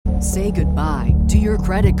Say goodbye to your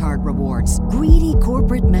credit card rewards. Greedy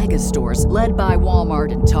corporate mega stores, led by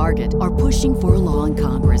Walmart and Target, are pushing for a law in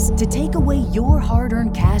Congress to take away your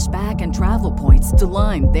hard-earned cash back and travel points to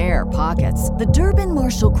line their pockets. The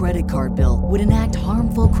Durbin-Marshall credit card bill would enact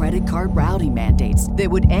harmful credit card routing mandates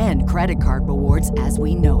that would end credit card rewards as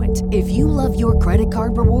we know it. If you love your credit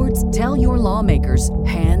card rewards, tell your lawmakers,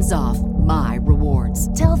 hands off my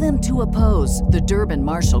rewards. Tell them to oppose the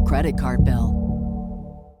Durbin-Marshall credit card bill.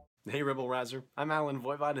 Hey Rebel Rouser, I'm Alan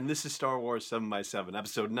Voivod, and this is Star Wars 7x7,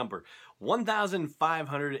 episode number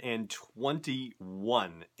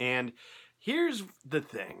 1521. And here's the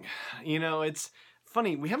thing, it's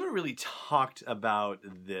funny, we haven't really talked about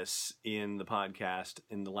this in the podcast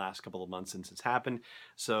in the last couple of months since it's happened,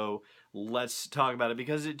 so let's talk about it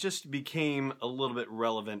because it just became a little bit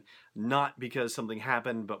relevant, not because something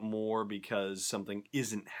happened, but more because something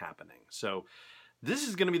isn't happening. So this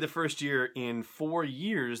is going to be the first year in 4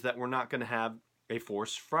 years that we're not going to have a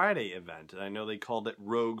Force Friday event. I know they called it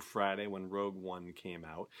Rogue Friday when Rogue One came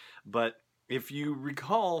out, but if you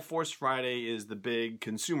recall, Force Friday is the big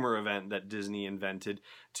consumer event that Disney invented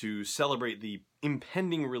to celebrate the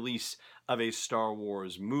impending release of a Star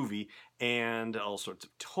Wars movie, and all sorts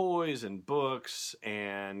of toys and books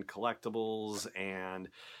and collectibles and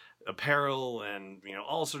apparel and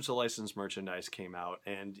all sorts of licensed merchandise came out.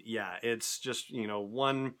 And yeah, it's just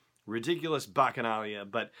one ridiculous bacchanalia,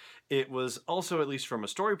 but it was also, at least from a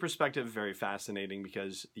story perspective, very fascinating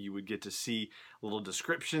because you would get to see little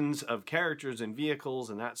descriptions of characters and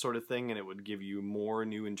vehicles and that sort of thing, and it would give you more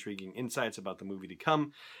new intriguing insights about the movie to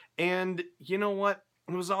come. And you know what?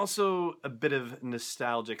 It was also a bit of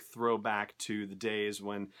nostalgic throwback to the days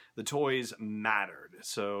when the toys mattered.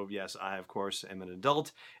 So yes, I of course am an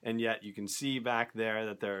adult, and yet you can see back there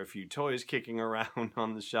that there are a few toys kicking around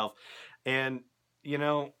on the shelf. And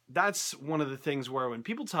that's one of the things where when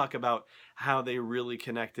people talk about how they really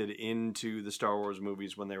connected into the Star Wars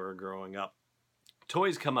movies when they were growing up,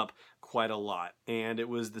 toys come up quite a lot. And it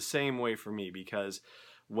was the same way for me because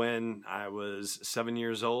when I was 7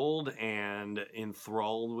 years old and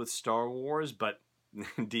enthralled with Star Wars, but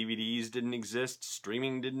DVDs didn't exist,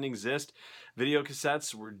 streaming didn't exist, video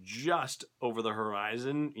cassettes were just over the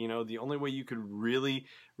horizon. The only way you could really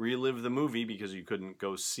relive the movie, because you couldn't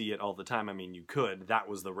go see it all the time. I mean, you could. That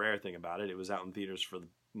was the rare thing about it. It was out in theaters for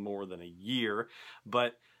more than a year,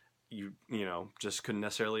 but you just couldn't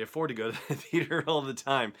necessarily afford to go to the theater all the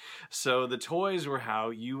time. So the toys were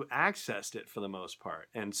how you accessed it for the most part.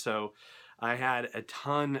 And so I had a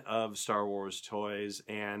ton of Star Wars toys,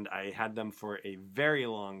 and I had them for a very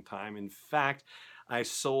long time. In fact, I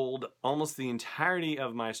sold almost the entirety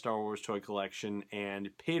of my Star Wars toy collection and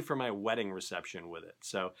paid for my wedding reception with it.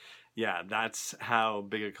 So yeah, that's how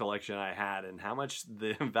big a collection I had and how much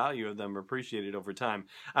the value of them appreciated over time.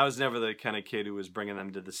 I was never the kind of kid who was bringing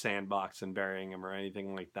them to the sandbox and burying them or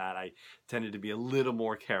anything like that. I tended to be a little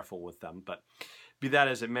more careful with them, but be that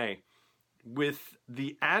as it may, with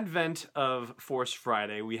the advent of Force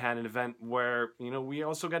Friday, we had an event where, we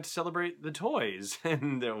also got to celebrate the toys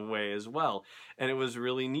in a way as well. And it was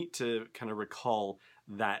really neat to kind of recall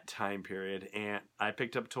that time period. And I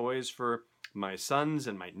picked up toys for my sons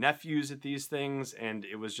and my nephews at these things. And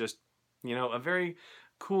it was just, a very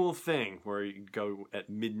cool thing where you'd go at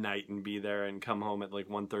midnight and be there and come home at like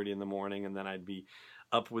 1:30 in the morning. And then I'd be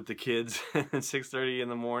up with the kids at 6:30 in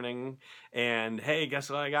the morning, and hey, guess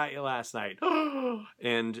what I got you last night?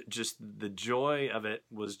 And just the joy of it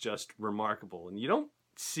was just remarkable. And you don't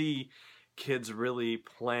see kids really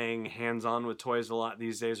playing hands-on with toys a lot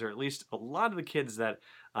these days, or at least a lot of the kids that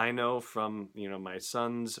I know from my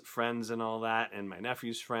son's friends and all that, and my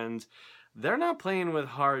nephew's friends, they're not playing with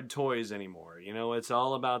hard toys anymore. It's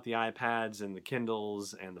all about the iPads and the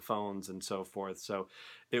Kindles and the phones and so forth. So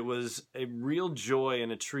it was a real joy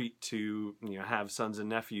and a treat to have sons and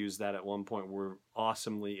nephews that at one point were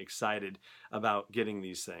awesomely excited about getting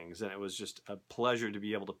these things. And it was just a pleasure to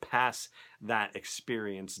be able to pass that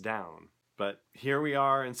experience down. But here we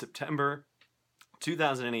are in September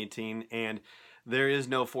 2018, and there is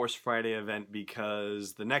no Force Friday event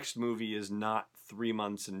because the next movie is not 3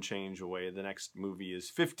 months and change away. The next movie is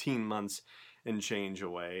 15 months and change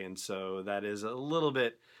away. And so that is a little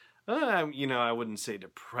bit, I wouldn't say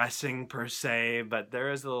depressing per se, but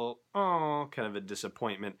there is a little, kind of a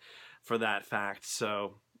disappointment for that fact.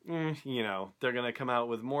 So, they're going to come out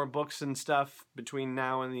with more books and stuff between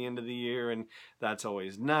now and the end of the year, and that's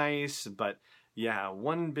always nice. But yeah,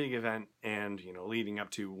 one big event and, leading up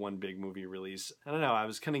to one big movie release. I don't know, I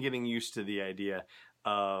was kind of getting used to the idea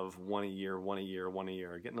of one a year,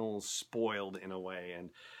 getting a little spoiled in a way. And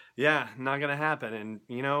Yeah, not gonna happen. And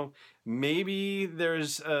maybe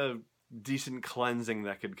there's a decent cleansing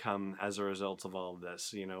that could come as a result of all of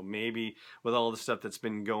this. Maybe with all the stuff that's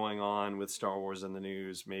been going on with Star Wars in the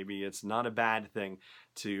news, maybe it's not a bad thing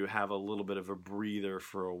to have a little bit of a breather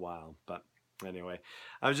for a while. But anyway,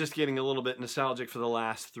 I was just getting a little bit nostalgic for the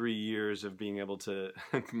last 3 years of being able to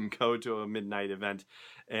go to a midnight event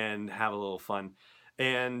and have a little fun.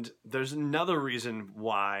 And there's another reason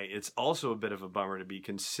why it's also a bit of a bummer to be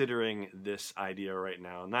considering this idea right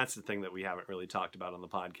now. And that's the thing that we haven't really talked about on the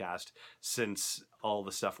podcast since all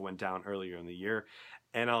the stuff went down earlier in the year.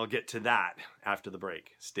 And I'll get to that after the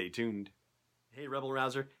break. Stay tuned. Hey, Rebel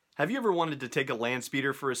Rouser. Have you ever wanted to take a land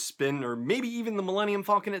speeder for a spin, or maybe even the Millennium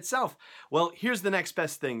Falcon itself? Well, here's the next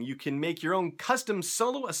best thing. You can make your own custom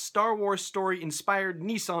Solo a Star Wars story inspired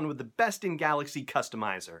Nissan with the best in Galaxy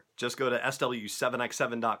customizer. Just go to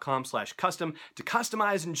sw7x7.com/custom to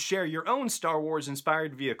customize and share your own Star Wars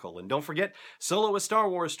inspired vehicle. And don't forget, Solo a Star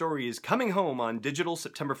Wars story is coming home on digital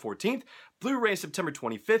September 14th, Blu-ray September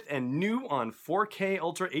 25th, and new on 4K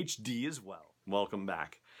Ultra HD as well. Welcome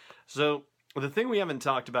back. So, the thing we haven't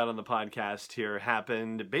talked about on the podcast here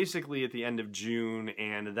happened basically at the end of June,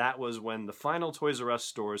 and that was when the final Toys R Us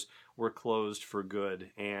stores were closed for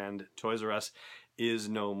good, and Toys R Us is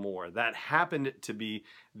no more. That happened to be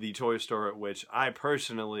the toy store at which I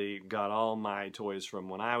personally got all my toys from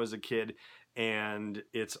when I was a kid, and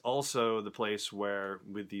it's also the place where,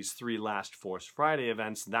 with these 3 last Force Friday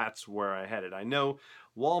events, that's where I headed. I know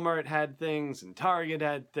Walmart had things, and Target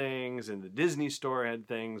had things, and the Disney store had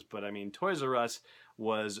things, but I mean, Toys R Us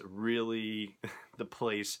was really the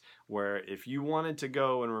place where if you wanted to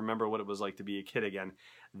go and remember what it was like to be a kid again,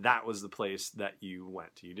 that was the place that you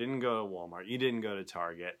went. You didn't go to Walmart. You didn't go to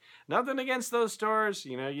Target. Nothing against those stores.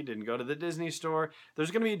 You didn't go to the Disney store.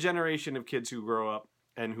 There's going to be a generation of kids who grow up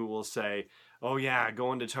and who will say, oh yeah,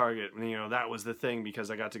 going to Target, that was the thing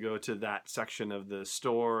because I got to go to that section of the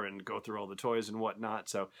store and go through all the toys and whatnot.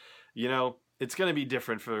 So, it's going to be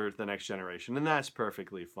different for the next generation, and that's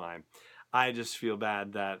perfectly fine. I just feel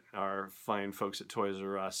bad that our fine folks at Toys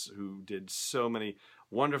R Us, who did so many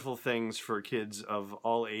wonderful things for kids of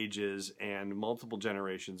all ages and multiple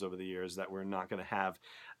generations over the years, that we're not going to have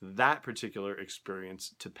that particular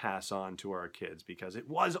experience to pass on to our kids, because it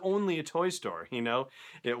was only a toy store,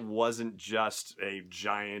 It wasn't just a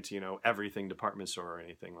giant, everything department store or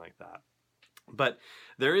anything like that. But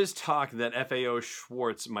there is talk that FAO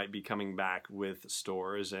Schwarz might be coming back with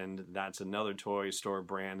stores, and that's another toy store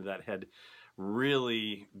brand that had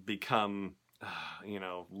really become,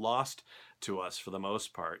 lost to us for the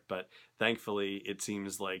most part. But thankfully, it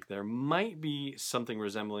seems like there might be something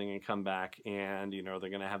resembling a comeback, and, they're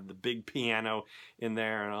going to have the big piano in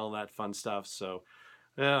there and all that fun stuff. So,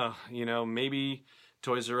 maybe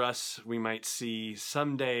Toys R Us we might see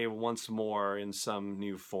someday once more in some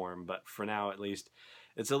new form, but for now at least,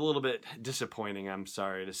 it's a little bit disappointing, I'm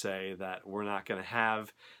sorry to say, that we're not going to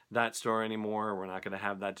have that store anymore. We're not going to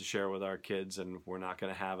have that to share with our kids, and we're not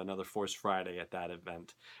going to have another Force Friday at that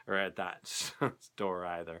event, or at that store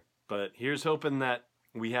either. But here's hoping that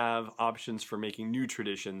we have options for making new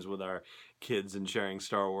traditions with our kids and sharing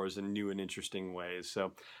Star Wars in new and interesting ways.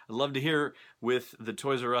 So I'd love to hear, with the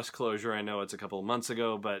Toys R Us closure, I know it's a couple of months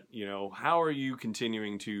ago, but how are you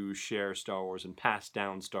continuing to share Star Wars and pass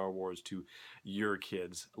down Star Wars to your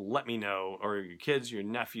kids? Let me know, or your kids, your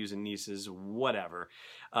nephews and nieces, whatever,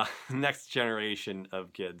 next generation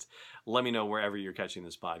of kids. Let me know wherever you're catching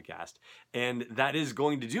this podcast. And that is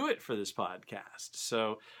going to do it for this podcast.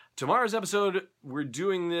 So tomorrow's episode, we're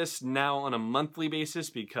doing this now on a monthly basis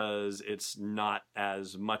because it's not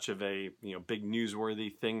as much of a big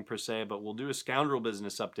newsworthy thing per se, but we'll do a Scoundrel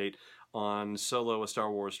Business update on Solo, a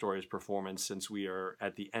Star Wars Story's performance, since we are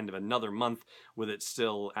at the end of another month with it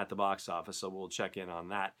still at the box office, so we'll check in on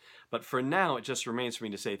that. But for now, it just remains for me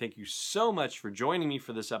to say thank you so much for joining me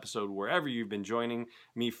for this episode, wherever you've been joining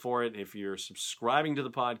me for it. If you're subscribing to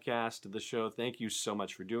the podcast, to the show, thank you so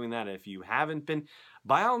much for doing that. If you haven't been,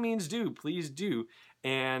 by all means do, please do.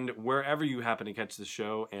 And wherever you happen to catch the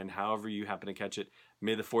show, and however you happen to catch it,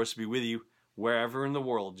 may the Force be with you, wherever in the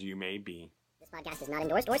world you may be. This podcast is not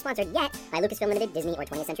endorsed or sponsored yet by Lucasfilm Limited, Disney, or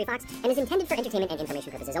 20th Century Fox, and is intended for entertainment and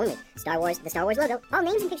information purposes only. Star Wars, the Star Wars logo, all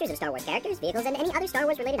names and pictures of Star Wars characters, vehicles, and any other Star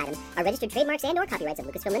Wars-related items are registered trademarks and/or copyrights of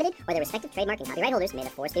Lucasfilm Limited or their respective trademark and copyright holders. May the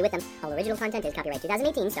Force be with them. All original content is copyright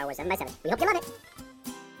 2018, Star Wars 7x7. We hope you love it.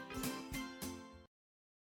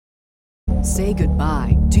 Say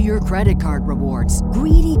goodbye to your credit card rewards.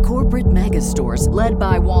 Greedy corporate mega stores, led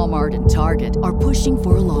by Walmart and Target, are pushing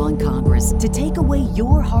for a law in Congress to take away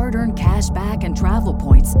your hard-earned cash back and travel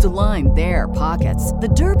points to line their pockets. The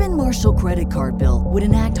Durbin-Marshall credit card bill would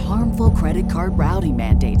enact harmful credit card routing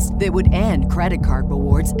mandates that would end credit card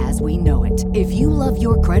rewards as we know it. If you love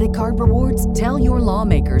your credit card rewards, tell your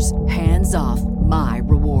lawmakers, hands off my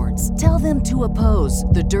rewards. Tell them to oppose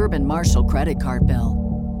the Durbin-Marshall credit card bill.